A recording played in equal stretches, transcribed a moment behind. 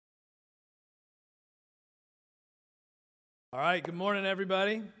All right, good morning,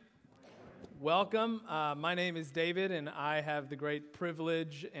 everybody. Welcome. My name is David, and I have the great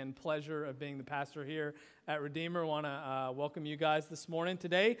privilege and pleasure of being the pastor here at Redeemer. I want to welcome you guys this morning.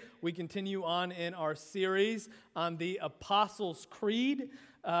 Today, we continue on in our series on the Apostles' Creed,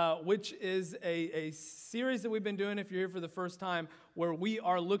 which is a series that we've been doing, if you're here for the first time, where we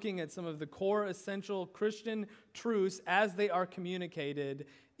are looking at some of the core essential Christian truths as they are communicated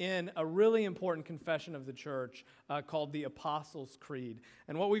in a really important confession of the church called the Apostles' Creed.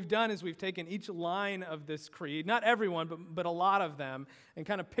 And what we've done is we've taken each line of this creed, not everyone, but a lot of them, and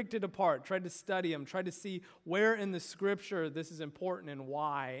kind of picked it apart, tried to study them, tried to see where in the Scripture this is important and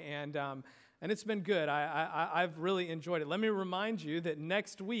why. And it's been good. I've really enjoyed it. Let me remind you that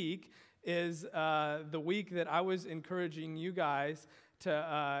next week is the week that I was encouraging you guys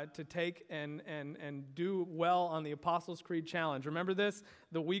to take and do well on the Apostles' Creed Challenge. Remember this?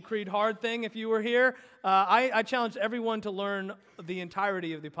 The We Creed Hard thing, if you were here. I challenged everyone to learn the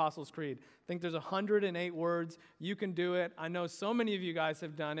entirety of the Apostles' Creed. I think there's 108 words. You can do it. I know so many of you guys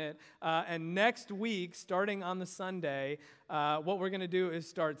have done it. And next week, starting on the Sunday, what we're going to do is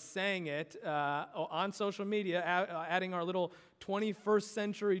start saying it on social media, adding our little 21st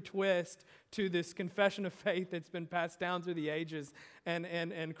century twist to this confession of faith that's been passed down through the ages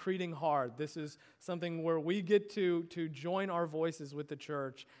and creeding hard. This is something where we get to join our voices with the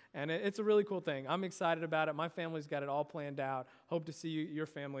church, and it's a really cool thing. I'm excited about it. My family's got it all planned out. Hope to see your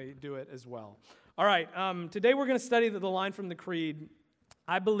family do it as well. All right, today we're going to study the line from the creed,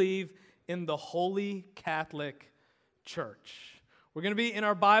 I believe in the Holy Catholic Church. We're going to be in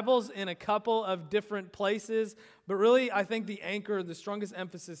our Bibles in a couple of different places, but really I think the anchor, the strongest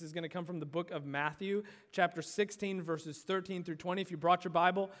emphasis is going to come from the book of Matthew, chapter 16, verses 13 through 20. If you brought your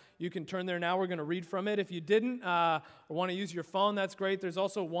Bible, you can turn there now. We're going to read from it. If you didn't or want to use your phone, that's great. There's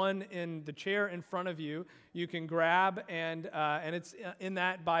also one in the chair in front of you you can grab, and it's in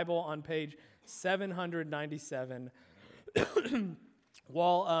that Bible on page 797.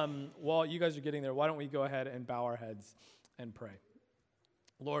 While you guys are getting there, why don't we go ahead and bow our heads and pray.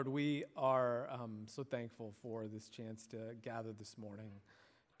 Lord, we are so thankful for this chance to gather this morning,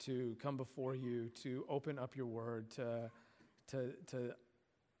 to come before you, to open up your word, to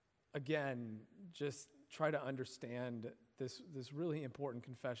again, just try to understand this really important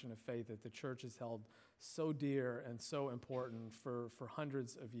confession of faith that the church has held so dear and so important for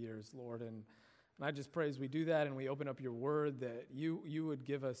hundreds of years, Lord. And I just pray as we do that and we open up your word that you would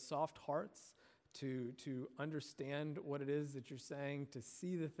give us soft hearts to understand what it is that you're saying, to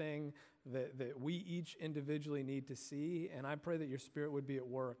see the thing that we each individually need to see. And I pray that your Spirit would be at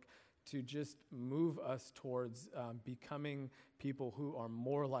work to just move us towards becoming people who are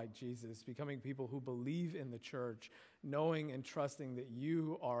more like Jesus, becoming people who believe in the church, knowing and trusting that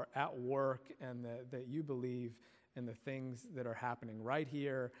you are at work and that you believe in the things that are happening right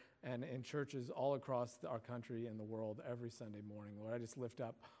here and in churches all across our country and the world every Sunday morning. Lord, I just lift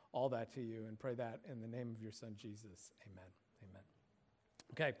up all that to you and pray that in the name of your Son, Jesus. Amen. Amen.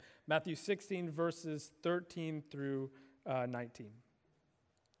 Okay, Matthew 16, verses 13 through 19.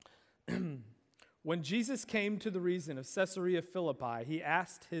 When Jesus came to the region of Caesarea Philippi, he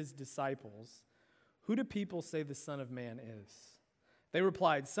asked his disciples, "Who do people say the Son of Man is?" They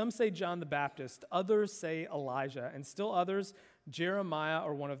replied, "Some say John the Baptist, others say Elijah, and still others Jeremiah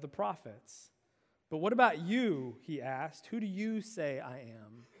or one of the prophets." "But what about you?" he asked. "Who do you say I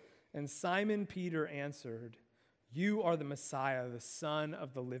am?" And Simon Peter answered, "You are the Messiah, the Son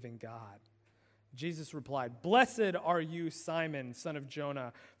of the living God." Jesus replied, "Blessed are you, Simon, son of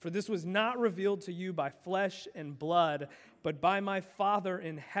Jonah, for this was not revealed to you by flesh and blood, but by my Father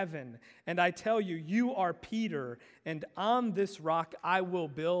in heaven. And I tell you, you are Peter, and on this rock I will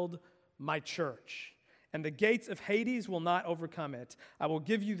build my church. And the gates of Hades will not overcome it. I will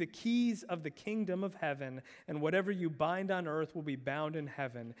give you the keys of the kingdom of heaven, and whatever you bind on earth will be bound in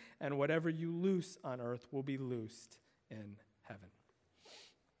heaven, and whatever you loose on earth will be loosed in heaven."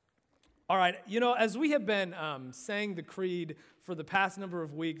 All right, as we have been saying the creed for the past number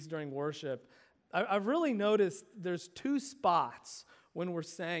of weeks during worship, I've really noticed there's two spots when we're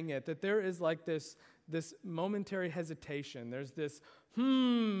saying it, that there is like this momentary hesitation. There's this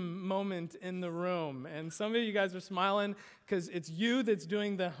moment in the room. And some of you guys are smiling because it's you that's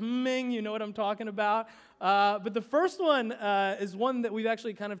doing the humming. You know what I'm talking about. But the first one is one that we've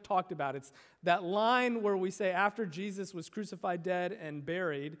actually kind of talked about. It's that line where we say after Jesus was crucified, dead, and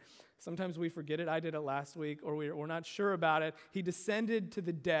buried. Sometimes we forget it. I did it last week, or we're not sure about it. He descended to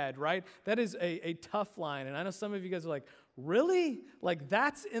the dead, right? That is a tough line. And I know some of you guys are like, really? Like,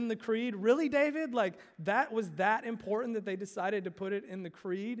 that's in the creed? Really, David? Like, that was that important that they decided to put it in the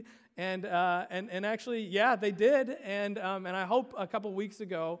creed? And actually, yeah, they did. And I hope a couple weeks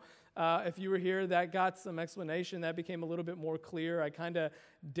ago, if you were here, that got some explanation. That became a little bit more clear. I kind of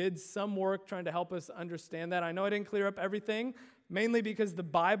did some work trying to help us understand that. I know I didn't clear up everything, mainly because the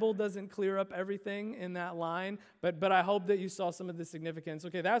Bible doesn't clear up everything in that line, but I hope that you saw some of the significance.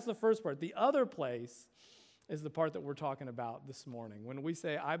 Okay, that's the first part. The other place is the part that we're talking about this morning. When we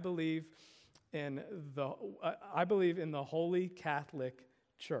say, I believe in the Holy Catholic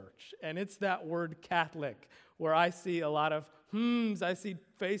Church, and it's that word Catholic, where I see a lot of I see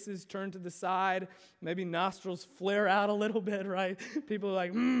faces turn to the side, maybe nostrils flare out a little bit, right? People are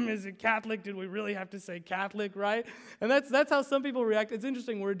like, is it Catholic? Did we really have to say Catholic, right? And that's how some people react. It's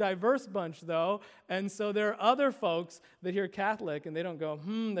interesting. We're a diverse bunch, though, and so there are other folks that hear Catholic, and they don't go,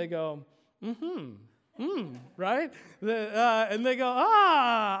 they go, right? And they go,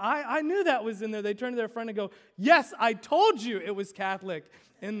 I knew that was in there. They turn to their friend and go, yes, I told you it was Catholic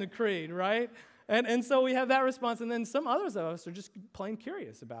in the creed, right? And so we have that response, and then some others of us are just plain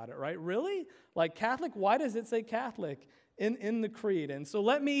curious about it, right? Really? Like Catholic? Why does it say Catholic in the creed? And so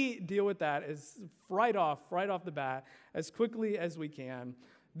let me deal with that as right off the bat, as quickly as we can.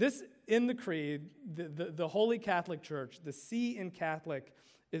 This, in the creed, the Holy Catholic Church, the C in Catholic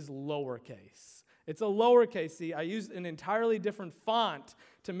is lowercase. It's a lowercase c. I used an entirely different font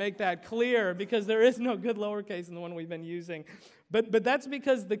to make that clear because there is no good lowercase in the one we've been using. But that's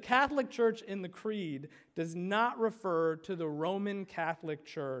because the Catholic Church in the creed does not refer to the Roman Catholic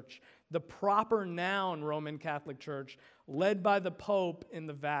Church, the proper noun Roman Catholic Church led by the Pope in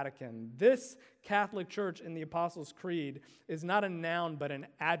the Vatican. This Catholic Church in the Apostles' Creed is not a noun but an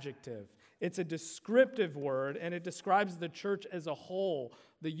adjective. It's a descriptive word, and it describes the church as a whole,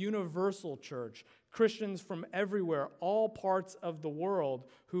 the universal church, Christians from everywhere, all parts of the world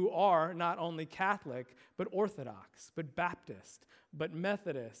who are not only Catholic, but Orthodox, but Baptist, but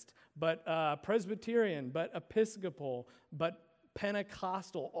Methodist, but Presbyterian, but Episcopal, but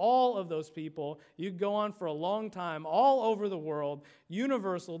Pentecostal, all of those people. You go on for a long time, all over the world,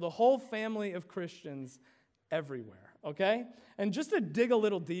 universal, the whole family of Christians everywhere, okay? And just to dig a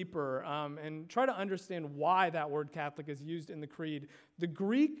little deeper and try to understand why that word Catholic is used in the creed, the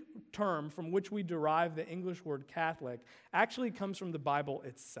Greek term from which we derive the English word Catholic actually comes from the Bible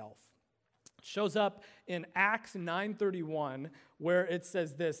itself. It shows up in Acts 9:31, where it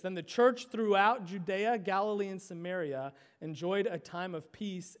says this: Then the church throughout Judea, Galilee, and Samaria enjoyed a time of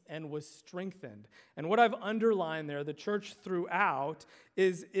peace and was strengthened. And what I've underlined there, the church throughout,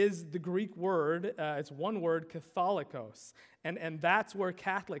 is the Greek word, it's one word, katholikos. And that's where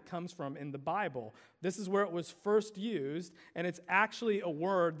Catholic comes from in the Bible. This is where it was first used, and it's actually a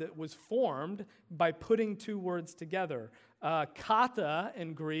word that was formed by putting two words together. Kata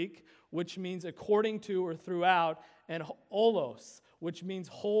in Greek, which means according to or throughout, and olos, which means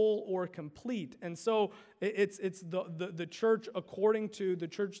whole or complete. And so it's the church according to, the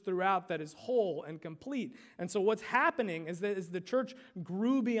church throughout that is whole and complete. And so what's happening is that as the church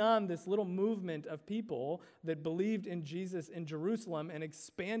grew beyond this little movement of people that believed in Jesus in Jerusalem and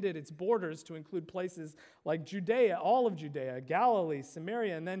expanded its borders to include places like Judea, all of Judea, Galilee,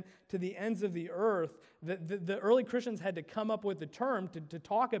 Samaria, and then to the ends of the earth, the early Christians had to come up with the term to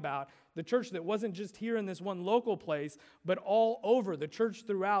talk about the church that wasn't just here in this one local place, but all over, the church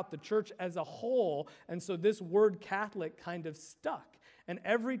throughout, the church as a whole. And so this word Catholic kind of stuck. And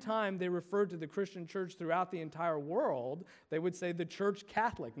every time they referred to the Christian church throughout the entire world, they would say the church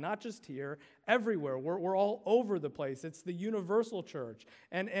Catholic, not just here, everywhere. We're all over the place. It's the universal church.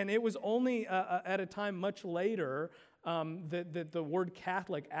 And it was only at a time much later that the word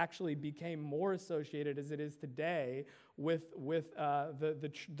Catholic actually became more associated as it is today with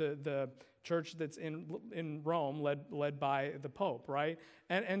the church that's in Rome, led by the Pope, right?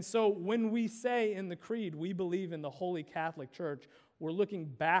 And so when we say in the creed we believe in the Holy Catholic Church, we're looking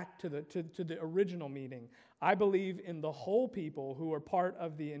back to the original meaning. I believe in the whole people who are part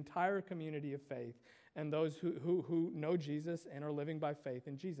of the entire community of faith, and those who know Jesus and are living by faith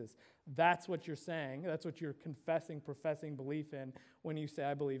in Jesus. That's what you're saying. That's what you're confessing, professing belief in when you say,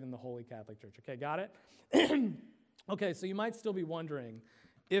 I believe in the Holy Catholic Church. Okay, got it? Okay, so you might still be wondering,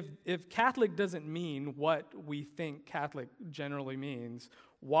 if Catholic doesn't mean what we think Catholic generally means,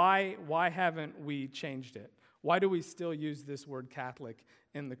 why haven't we changed it? Why do we still use this word Catholic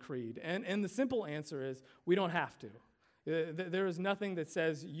in the creed? And the simple answer is we don't have to. There is nothing that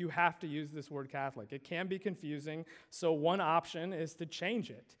says you have to use this word Catholic. It can be confusing, so one option is to change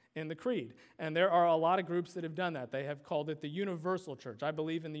it in the creed. And there are a lot of groups that have done that. They have called it the Universal Church. I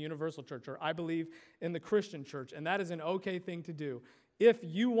believe in the Universal Church, or I believe in the Christian Church, and that is an okay thing to do. If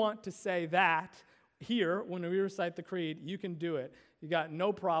you want to say that here, when we recite the creed, you can do it. You got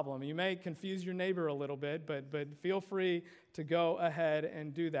no problem. You may confuse your neighbor a little bit, but feel free to go ahead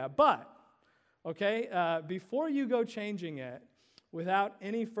and do that. But, okay, before you go changing it, without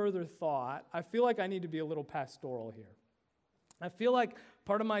any further thought, I feel like I need to be a little pastoral here. I feel like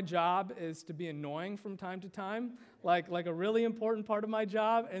part of my job is to be annoying from time to time, like a really important part of my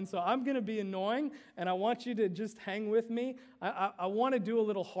job. And so I'm going to be annoying, and I want you to just hang with me. I want to do a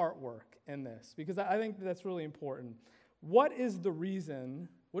little heart work in this, because I think that's really important. What is the reason,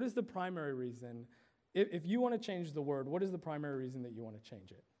 what is the primary reason, if you want to change the word, what is the primary reason that you want to change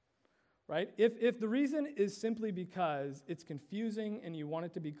it? Right? If the reason is simply because it's confusing and you want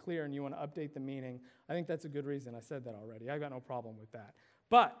it to be clear and you want to update the meaning, I think that's a good reason. I said that already. I got no problem with that.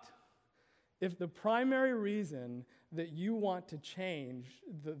 But if the primary reason that you want to change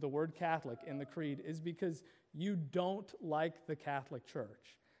the word Catholic in the creed is because you don't like the Catholic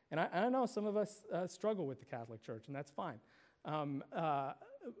Church, and I know some of us struggle with the Catholic Church, and that's fine.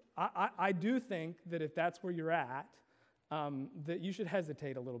 I do think that if that's where you're at, that you should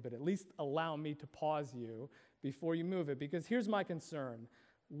hesitate a little bit. At least allow me to pause you before you move it, because here's my concern.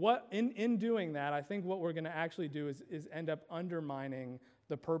 In doing that, I think what we're going to actually do is end up undermining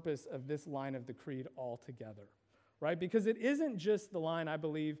the purpose of this line of the creed altogether, right? Because it isn't just the line, I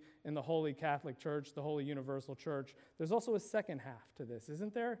believe in the Holy Catholic Church, the Holy Universal Church. There's also a second half to this,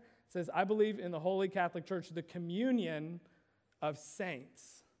 isn't there? It says, I believe in the Holy Catholic Church, the communion of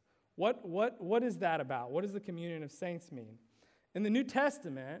saints. What is that about? What does the communion of saints mean? In the New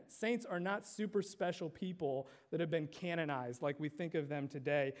Testament, saints are not super special people that have been canonized like we think of them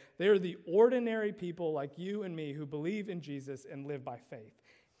today. They are the ordinary people like you and me who believe in Jesus and live by faith.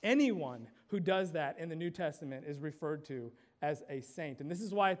 Anyone who does that in the New Testament is referred to as a saint. And this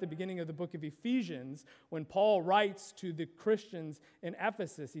is why at the beginning of the book of Ephesians, when Paul writes to the Christians in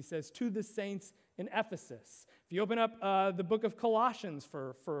Ephesus, he says, to the saints in Ephesus. If you open up the book of Colossians,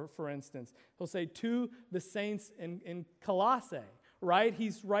 for instance, he'll say, to the saints in Colossae, right?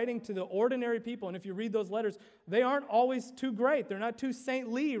 He's writing to the ordinary people, and if you read those letters, they aren't always too great. They're not too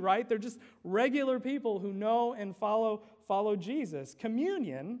saintly, right? They're just regular people who know and follow Jesus.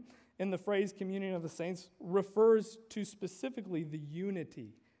 Communion, in the phrase communion of the saints, refers to specifically the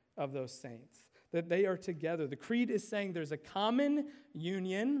unity of those saints, that they are together. The creed is saying there's a common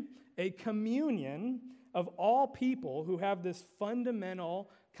union, a communion of all people who have this fundamental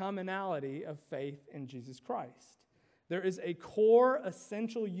commonality of faith in Jesus Christ. There is a core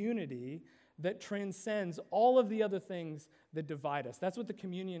essential unity that transcends all of the other things that divide us. That's what the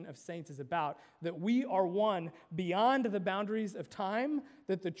communion of saints is about, that we are one beyond the boundaries of time,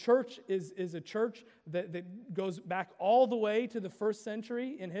 that the church is a church that goes back all the way to the first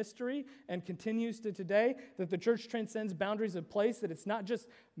century in history and continues to today, that the church transcends boundaries of place, that it's not just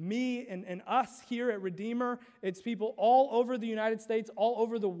me and us here at Redeemer, it's people all over the United States, all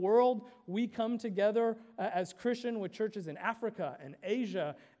over the world. We come together as Christian with churches in Africa and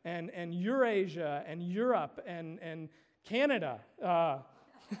Asia and Eurasia and Europe and Canada,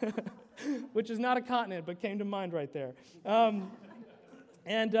 which is not a continent, but came to mind right there.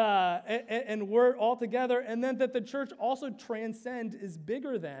 And we're all together. And then that the church also transcend is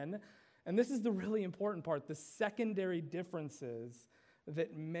bigger than, and this is the really important part, the secondary differences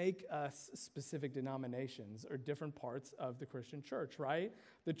that make us specific denominations or different parts of the Christian church, right?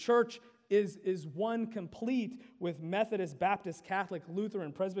 The church is one complete with Methodist, Baptist, Catholic,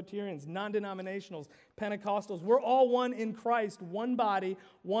 Lutheran, Presbyterians, non-denominationals, Pentecostals. We're all one in Christ, one body,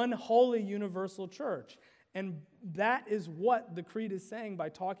 one holy universal church. And that is what the creed is saying by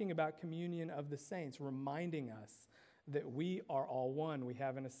talking about communion of the saints, reminding us that we are all one. We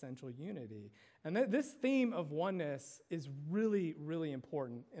have an essential unity. And this theme of oneness is really, really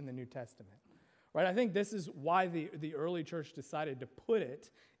important in the New Testament. Right? I think this is why the early church decided to put it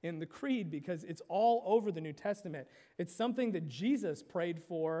in the creed, because it's all over the New Testament. It's something that Jesus prayed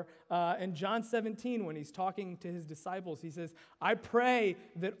for in John 17 when he's talking to his disciples. He says, I pray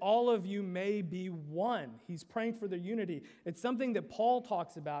that all of you may be one. He's praying for their unity. It's something that Paul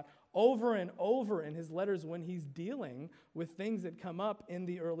talks about over and over in his letters when he's dealing with things that come up in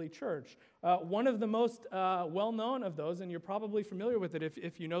the early church. One of the most well-known of those, and you're probably familiar with it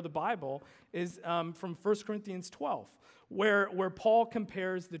if you know the Bible, is from 1 Corinthians 12, where Paul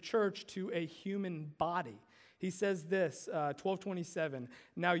compares the church to a human body. He says this, 12:27,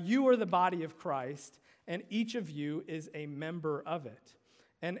 now you are the body of Christ, and each of you is a member of it.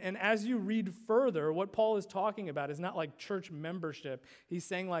 And as you read further, what Paul is talking about is not like church membership. He's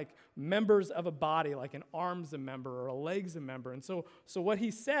saying like members of a body, like an arm's a member or a leg's a member. And so what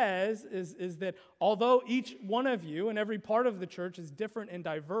he says is that although each one of you and every part of the church is different and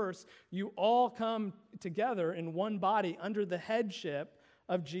diverse, you all come together in one body under the headship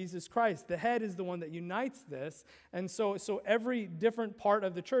of Jesus Christ. The head is the one that unites this. And so every different part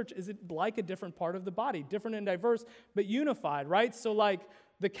of the church is like a different part of the body, different and diverse, but unified, right? So like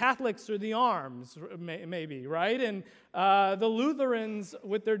the Catholics are the arms, maybe, right? And the Lutherans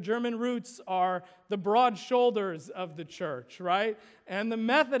with their German roots are the broad shoulders of the church, right? And the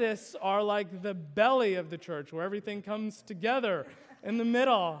Methodists are like the belly of the church, where everything comes together in the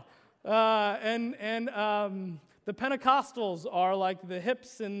middle. The Pentecostals are like the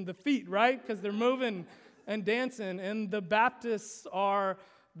hips and the feet, right? Because they're moving and dancing. And the Baptists are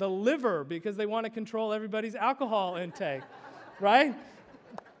the liver because they want to control everybody's alcohol intake, right?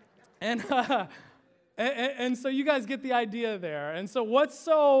 And so you guys get the idea there. And so what's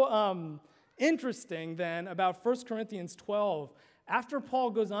so interesting then about 1 Corinthians 12, after Paul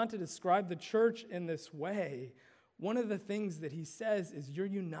goes on to describe the church in this way, one of the things that he says is you're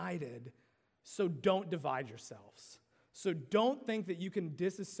united, so don't divide yourselves. So don't think that you can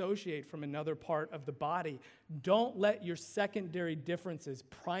disassociate from another part of the body. Don't let your secondary differences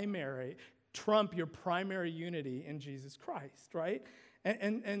trump your primary unity in Jesus Christ, right?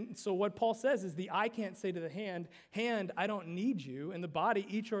 And so what Paul says is the eye can't say to the hand, I don't need you. And the body,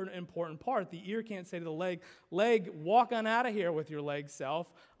 each are an important part. The ear can't say to the leg, walk on out of here with your leg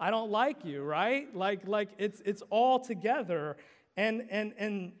self. I don't like you, right? Like it's all together.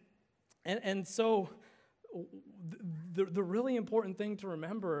 And so the really important thing to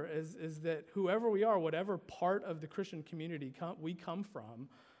remember is that whoever we are, whatever part of the Christian community we come from,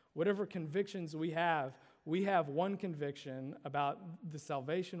 whatever convictions we have one conviction about the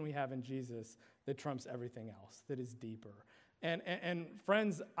salvation we have in Jesus that trumps everything else, that is deeper. And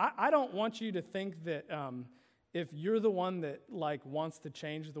friends, I don't want you to think that if you're the one that like wants to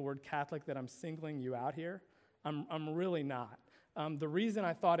change the word Catholic that I'm singling you out here. I'm really not. The reason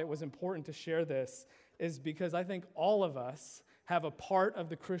I thought it was important to share this is because I think all of us have a part of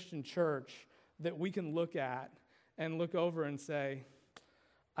the Christian church that we can look at and look over and say,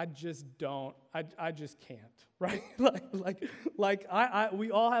 I just can't, right?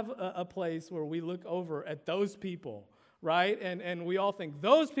 We all have a place where we look over at those people, right? And we all think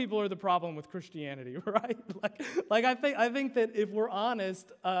those people are the problem with Christianity, right? I think that if we're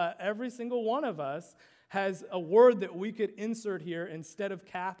honest, every single one of us has a word that we could insert here instead of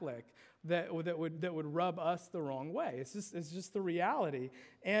Catholic that would rub us the wrong way. It's just the reality.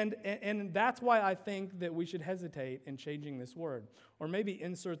 And that's why I think that we should hesitate in changing this word. Or maybe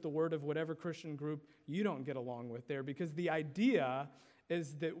insert the word of whatever Christian group you don't get along with there. Because the idea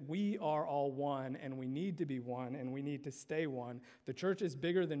is that we are all one, and we need to be one, and we need to stay one. The church is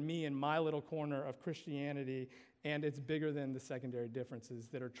bigger than me in my little corner of Christianity, and it's bigger than the secondary differences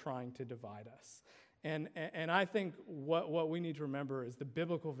that are trying to divide us. And I think what we need to remember is the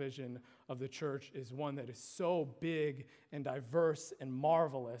biblical vision of the church is one that is so big and diverse and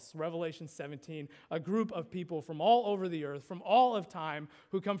marvelous. Revelation 17, a group of people from all over the earth, from all of time,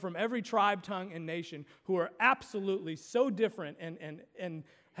 who come from every tribe, tongue, and nation, who are absolutely so different and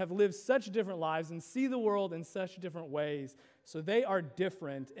have lived such different lives and see the world in such different ways. So they are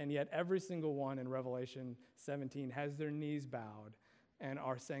different, and yet every single one in Revelation 17 has their knees bowed and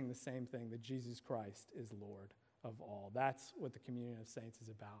are saying the same thing, that Jesus Christ is Lord of all. That's what the communion of saints is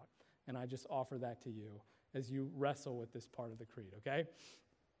about. And I just offer that to you as you wrestle with this part of the creed, okay?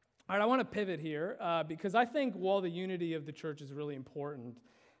 All right, I want to pivot here because I think while the unity of the church is really important,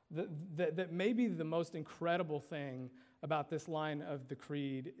 that maybe the most incredible thing about this line of the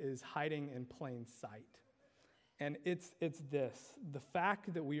creed is hiding in plain sight. And it's this, the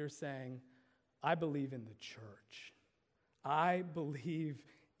fact that we are saying, I believe in the church. I believe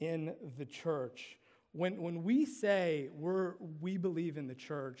in the church. When we say we believe in the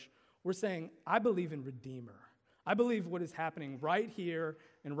church, we're saying, I believe in Redeemer. I believe what is happening right here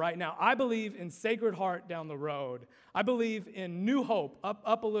and right now. I believe in Sacred Heart down the road. I believe in New Hope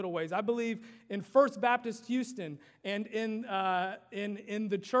up a little ways. I believe in First Baptist Houston and in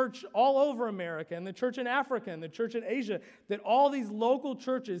the church all over America and the church in Africa and the church in Asia, that all these local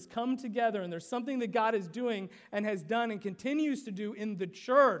churches come together and there's something that God is doing and has done and continues to do in the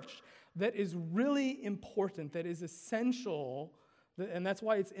church that is really important, that is essential, and that's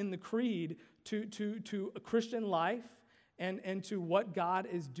why it's in the creed, to a Christian life and to what God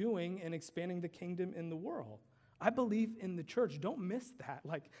is doing and expanding the kingdom in the world. I believe in the church. Don't miss that.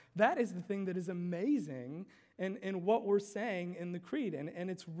 Like, that is the thing that is amazing in what we're saying in the creed. And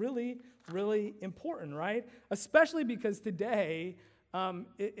it's really, really important, right? Especially because today,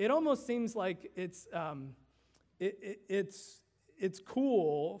 it almost seems like it's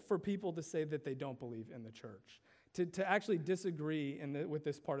cool for people to say that they don't believe in the church, to actually disagree with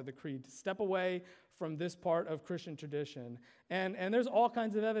this part of the creed, to step away from this part of Christian tradition. And there's all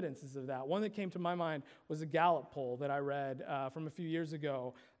kinds of evidences of that. One that came to my mind was a Gallup poll that I read from a few years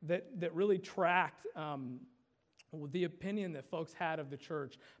ago that really tracked the opinion that folks had of the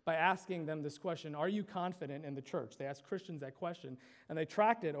church by asking them this question: are you confident in the church? They asked Christians that question, and they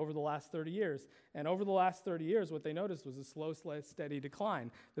tracked it over the last 30 years. And over the last 30 years, what they noticed was a slow, steady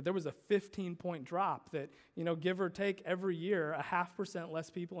decline, that there was a 15-point drop, that, give or take every year, 0.5% less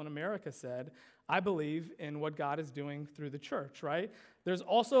people in America said, I believe in what God is doing through the church, right? There's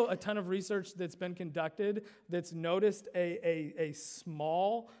also a ton of research that's been conducted that's noticed a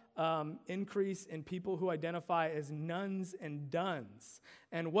small increase in people who identify as nuns and duns.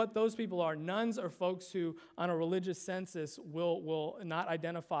 And what those people are, nuns are folks who, on a religious census, will not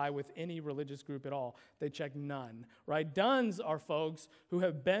identify with any religious group at all. They check none, right? Duns are folks who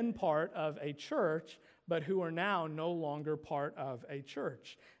have been part of a church, but who are now no longer part of a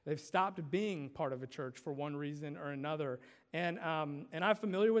church. They've stopped being part of a church for one reason or another. And I'm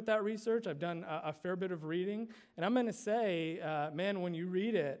familiar with that research. I've done a fair bit of reading. And I'm going to say, man, when you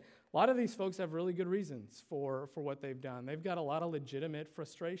read it, a lot of these folks have really good reasons for what they've done. They've got a lot of legitimate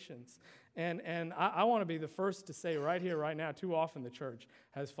frustrations. And I want to be the first to say right here, right now, too often the church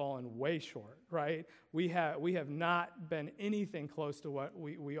has fallen way short, right? We have not been anything close to what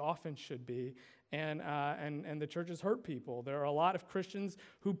we often should be. And the church has hurt people. There are a lot of Christians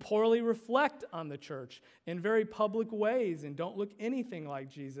who poorly reflect on the church in very public ways and don't look anything like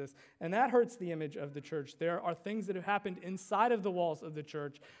Jesus, and that hurts the image of the church. There are things that have happened inside of the walls of the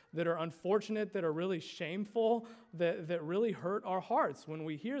church that are unfortunate, that are really shameful, that really hurt our hearts when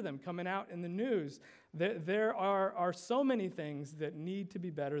we hear them coming out in the news. There are so many things that need to be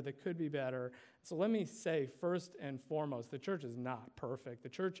better, that could be better. So let me say, first and foremost, the church is not perfect. The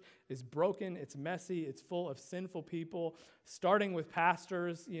church is broken, it's messy, it's full of sinful people, starting with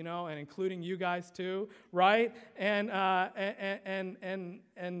pastors, and including you guys too, right? And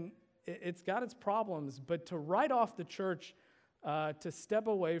it's got its problems, but to write off the church, to step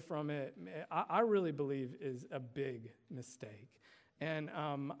away from it, I really believe is a big mistake. And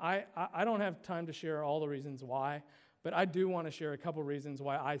I don't have time to share all the reasons why, but I do want to share a couple reasons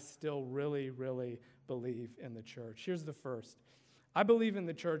why I still really, really believe in the church. Here's the first. I believe in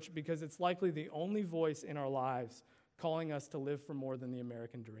the church because it's likely the only voice in our lives calling us to live for more than the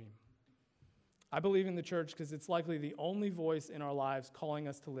American dream. I believe in the church because it's likely the only voice in our lives calling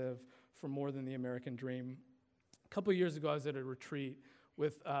us to live for more than the American dream. A couple years ago, I was at a retreat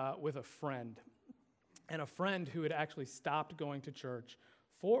with a friend, and a friend who had actually stopped going to church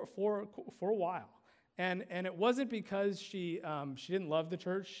for a while. And it wasn't because she didn't love the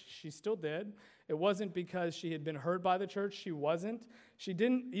church. She still did. It wasn't because she had been hurt by the church. She wasn't. She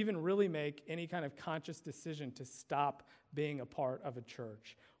didn't even really make any kind of conscious decision to stop being a part of a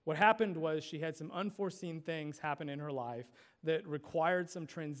church. What happened was she had some unforeseen things happen in her life that required some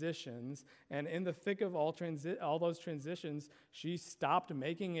transitions, and in the thick of all those transitions, she stopped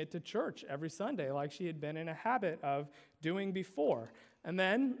making it to church every Sunday like she had been in a habit of doing before. And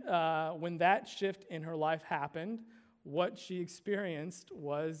then when that shift in her life happened, what she experienced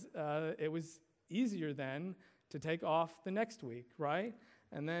was it was easier then to take off the next week, right?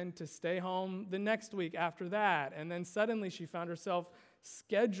 And then to stay home the next week after that. And then suddenly she found herself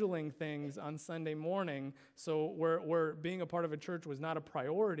scheduling things on Sunday morning, so where being a part of a church was not a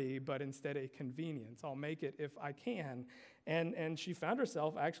priority, but instead a convenience. I'll make it if I can. And she found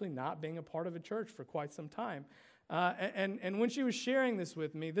herself actually not being a part of a church for quite some time. And when she was sharing this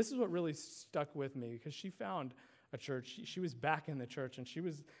with me, this is what really stuck with me, because she found a church. She was back in the church, and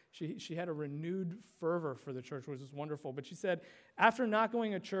she had a renewed fervor for the church, which was wonderful. But she said, after not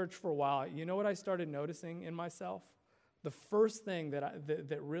going to church for a while, you know what I started noticing in myself? The first thing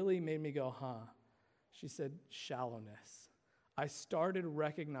that really made me go, she said, shallowness. I started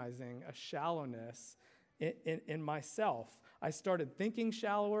recognizing a shallowness in myself. I started thinking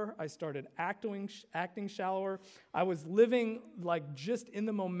shallower. I started acting shallower. I was living like just in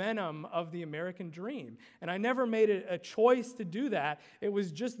the momentum of the American dream. And I never made it a choice to do that. It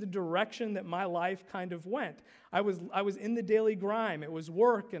was just the direction that my life kind of went. I was in the daily grime. It was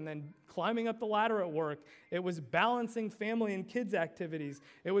work and then climbing up the ladder at work. It was balancing family and kids' activities.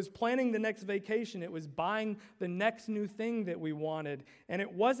 It was planning the next vacation. It was buying the next new thing that we wanted. And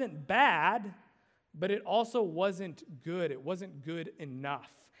it wasn't bad, but it also wasn't good. It wasn't good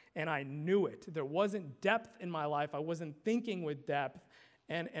enough, and I knew it. There wasn't depth in my life. I wasn't thinking with depth,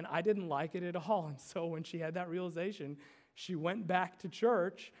 and I didn't like it at all. And so when she had that realization, she went back to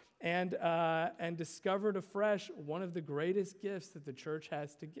church and discovered afresh one of the greatest gifts that the church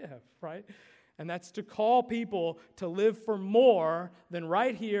has to give, right? And that's to call people to live for more than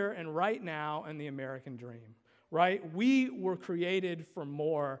right here and right now in the American dream, right? We were created for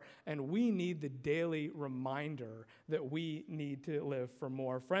more, and we need the daily reminder that we need to live for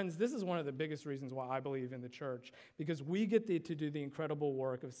more. Friends, this is one of the biggest reasons why I believe in the church, because we get to do the incredible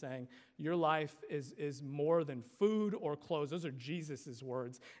work of saying, your life is more than food or clothes. Those are Jesus'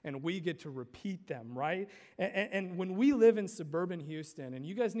 words, and we get to repeat them, right? And when we live in suburban Houston, and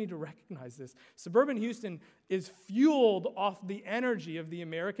you guys need to recognize this, suburban Houston is fueled off the energy of the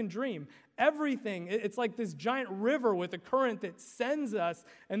American dream. Everything, it's like this giant river with a current that sends us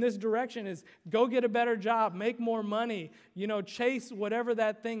in this direction is go get a better job, make more money, chase whatever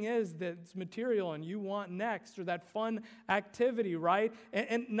that thing is that's material and you want next, or that fun activity, right?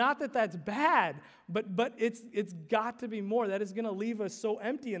 And not that that's bad, but it's got to be more. That is going to leave us so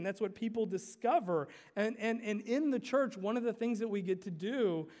empty, and that's what people discover. And in the church, one of the things that we get to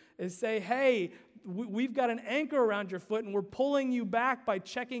do is say, hey, we've got an anchor around your foot, and we're pulling you back by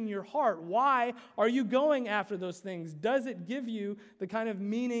checking your heart. Why are you going after those things? Does it give you the kind of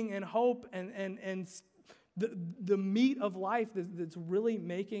meaning and hope and the meat of life that's really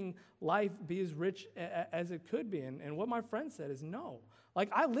making life be as rich as it could be? And what my friend said is no. Like,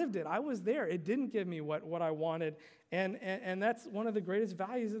 I lived it. I was there. It didn't give me what I wanted. And that's one of the greatest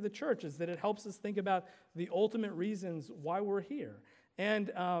values of the church, is that it helps us think about the ultimate reasons why we're here.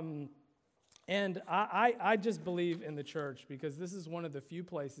 And I just believe in the church because this is one of the few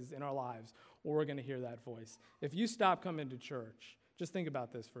places in our lives where we're going to hear that voice. If you stop coming to church, just think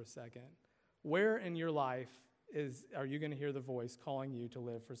about this for a second. Where in your life are you going to hear the voice calling you to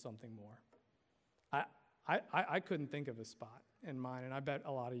live for something more? I couldn't think of a spot in mine, and I bet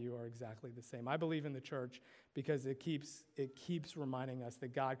a lot of you are exactly the same. I believe in the church because it keeps reminding us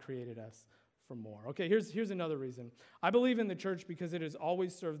that God created us for more. Okay, here's another reason. I believe in the church because it has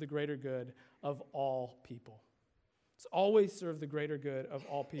always served the greater good of all people. It's always served the greater good of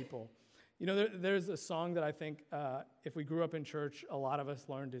all people. There's a song that I think if we grew up in church, a lot of us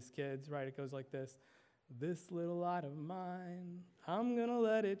learned as kids, right? It goes like this. This little light of mine, I'm going to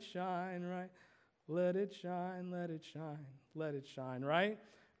let it shine, right? Let it shine, let it shine, let it shine, right?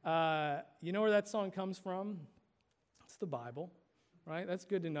 You know where that song comes from? It's the Bible. Right? That's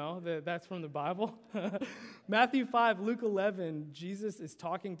good to know that that's from the Bible. Matthew 5, Luke 11, Jesus is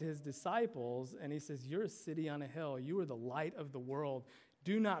talking to his disciples, and he says, you're a city on a hill. You are the light of the world.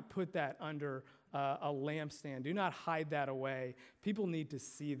 Do not put that under a lampstand. Do not hide that away. People need to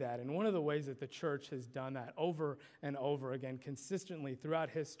see that. And one of the ways that the church has done that over and over again, consistently throughout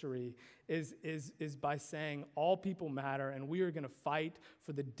history, is by saying all people matter, and we are going to fight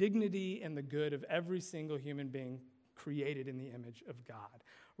for the dignity and the good of every single human being created in the image of God,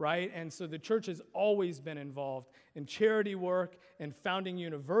 right? And so the church has always been involved in charity work, in founding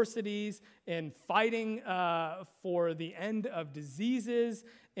universities, in fighting for the end of diseases,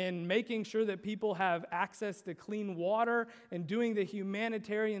 in making sure that people have access to clean water, and doing the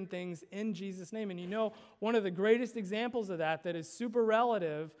humanitarian things in Jesus' name. And one of the greatest examples of that is super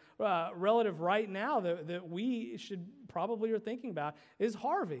relative right now that we should probably are thinking about is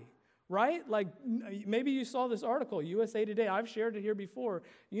Harvey. Right? Like, maybe you saw this article, USA Today. I've shared it here before.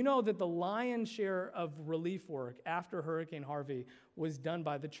 You know that the lion's share of relief work after Hurricane Harvey was done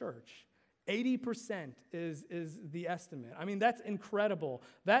by the church. 80% is the estimate. I mean, that's incredible.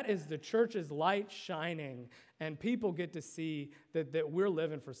 That is the church's light shining, and people get to see that we're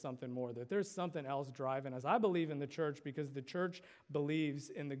living for something more, that there's something else driving us. I believe in the church because the church believes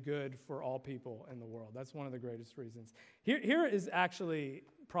in the good for all people in the world. That's one of the greatest reasons. Here is actually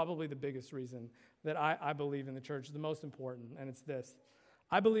probably the biggest reason that I believe in the church, the most important, and it's this.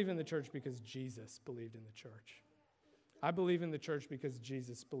 I believe in the church because Jesus believed in the church. I believe in the church because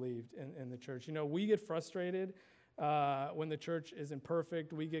Jesus believed in the church. We get frustrated when the church isn't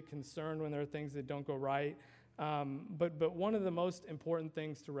perfect. We get concerned when there are things that don't go right. But one of the most important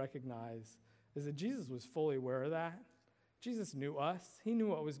things to recognize is that Jesus was fully aware of that. Jesus knew us. He knew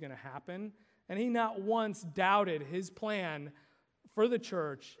what was going to happen. And he not once doubted his plan for the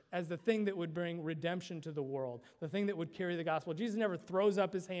church as the thing that would bring redemption to the world, the thing that would carry the gospel. Jesus never throws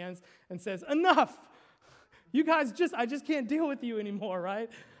up his hands and says, enough. You guys I just can't deal with you anymore, right?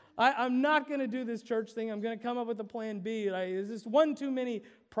 I'm not going to do this church thing. I'm going to come up with a plan B. There's just one too many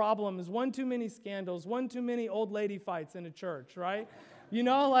problems, one too many scandals, one too many old lady fights in a church, right?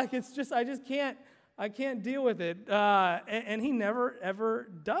 I just can't I can't deal with it. And he never, ever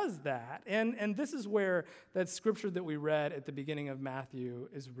does that. And this is where that scripture that we read at the beginning of Matthew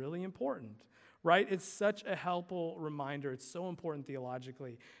is really important, right? It's such a helpful reminder. It's so important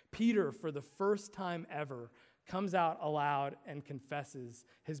theologically. Peter, for the first time ever, comes out aloud and confesses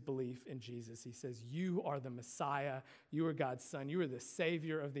his belief in Jesus. He says, "You are the Messiah. You are God's Son. You are the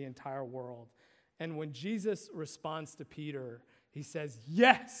Savior of the entire world." And when Jesus responds to Peter, he says,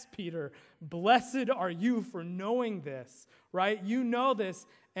 "Yes, Peter, blessed are you for knowing this," right? You know this,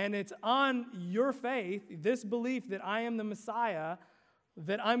 and it's on your faith, this belief that I am the Messiah,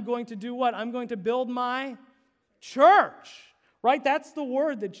 that I'm going to do what? I'm going to build my church. Right? That's the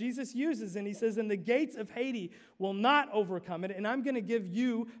word that Jesus uses. And he says, "And the gates of Hades will not overcome it. And I'm going to give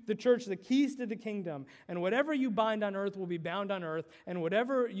you, the church, the keys to the kingdom. And whatever you bind on earth will be bound on earth. And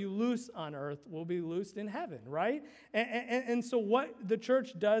whatever you loose on earth will be loosed in heaven." Right? And so what the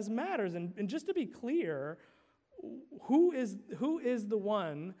church does matters. And just to be clear, who is the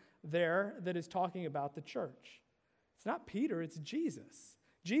one there that is talking about the church? It's not Peter, it's Jesus.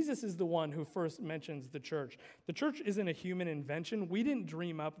 Jesus is the one who first mentions the church. The church isn't a human invention. We didn't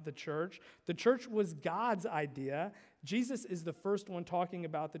dream up the church. The church was God's idea. Jesus is the first one talking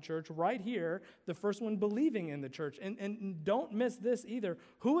about the church right here, the first one believing in the church. And don't miss this either.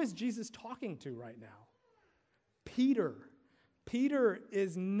 Who is Jesus talking to right now? Peter. Peter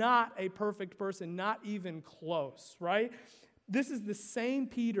is not a perfect person, not even close, right? This is the same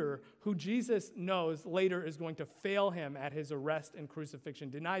Peter who Jesus knows later is going to fail him at his arrest and crucifixion,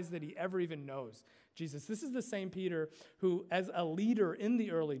 denies that he ever even knows Jesus. This is the same Peter who, as a leader in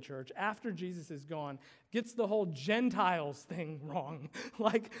the early church, after Jesus is gone, gets the whole Gentiles thing wrong.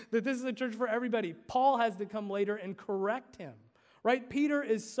 Like that this is a church for everybody. Paul has to come later and correct him. Right? Peter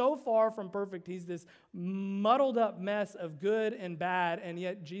is so far from perfect. He's this muddled up mess of good and bad, and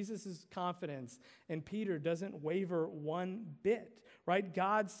yet Jesus' confidence in Peter doesn't waver one bit. Right?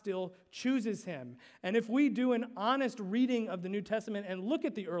 God still chooses him. And if we do an honest reading of the New Testament and look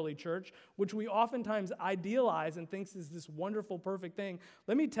at the early church, which we oftentimes idealize and thinks is this wonderful, perfect thing,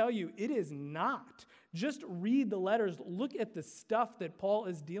 let me tell you, it is not. Just read the letters. Look at the stuff that Paul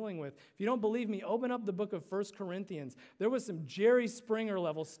is dealing with. If you don't believe me, open up the book of 1 Corinthians. There was some Jerry Springer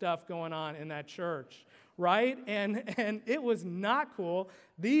level stuff going on in that church, right? And it was not cool.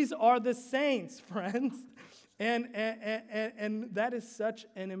 These are the saints, friends. And that is such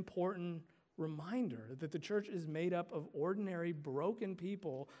an important reminder that the church is made up of ordinary, broken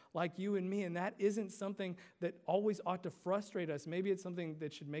people like you and me, and that isn't something that always ought to frustrate us. Maybe it's something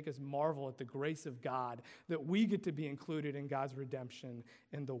that should make us marvel at the grace of God, that we get to be included in God's redemption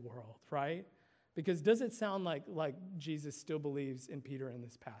in the world, right? Because does it sound like Jesus still believes in Peter in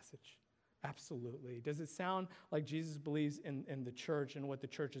this passage? Absolutely. Does it sound like Jesus believes in the church and what the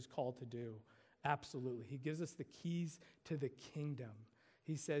church is called to do? Absolutely. He gives us the keys to the kingdom.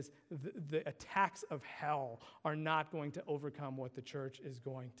 He says the attacks of hell are not going to overcome what the church is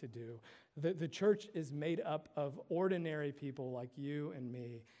going to do. The church is made up of ordinary people like you and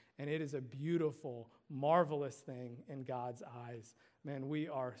me, and it is a beautiful, marvelous thing in God's eyes. Man, we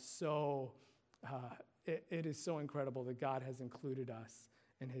are so, it is so incredible that God has included us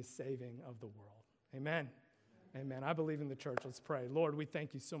in his saving of the world. Amen. Amen. I believe in the church. Let's pray. Lord, we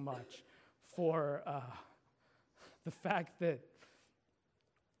thank you so much for the fact that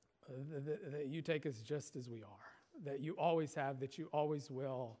you take us just as we are, that you always have, that you always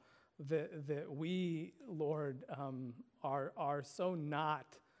will, that we, Lord, are so not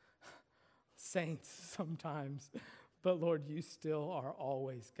saints sometimes, but Lord, you still are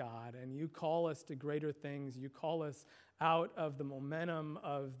always God, and you call us to greater things. You call us out of the momentum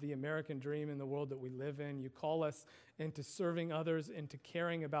of the American dream in the world that we live in. You call us into serving others, into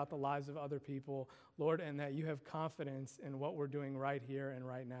caring about the lives of other people, Lord, and that you have confidence in what we're doing right here and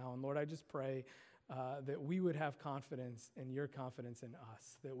right now. And Lord, I just pray that we would have confidence in your confidence in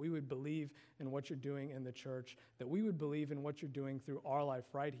us, that we would believe in what you're doing in the church, that we would believe in what you're doing through our life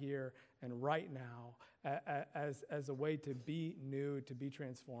right here and right now as a way to be new, to be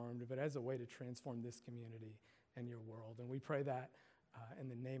transformed, but as a way to transform this community and your world. And we pray that in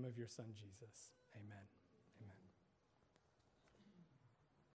the name of your Son, Jesus. Amen.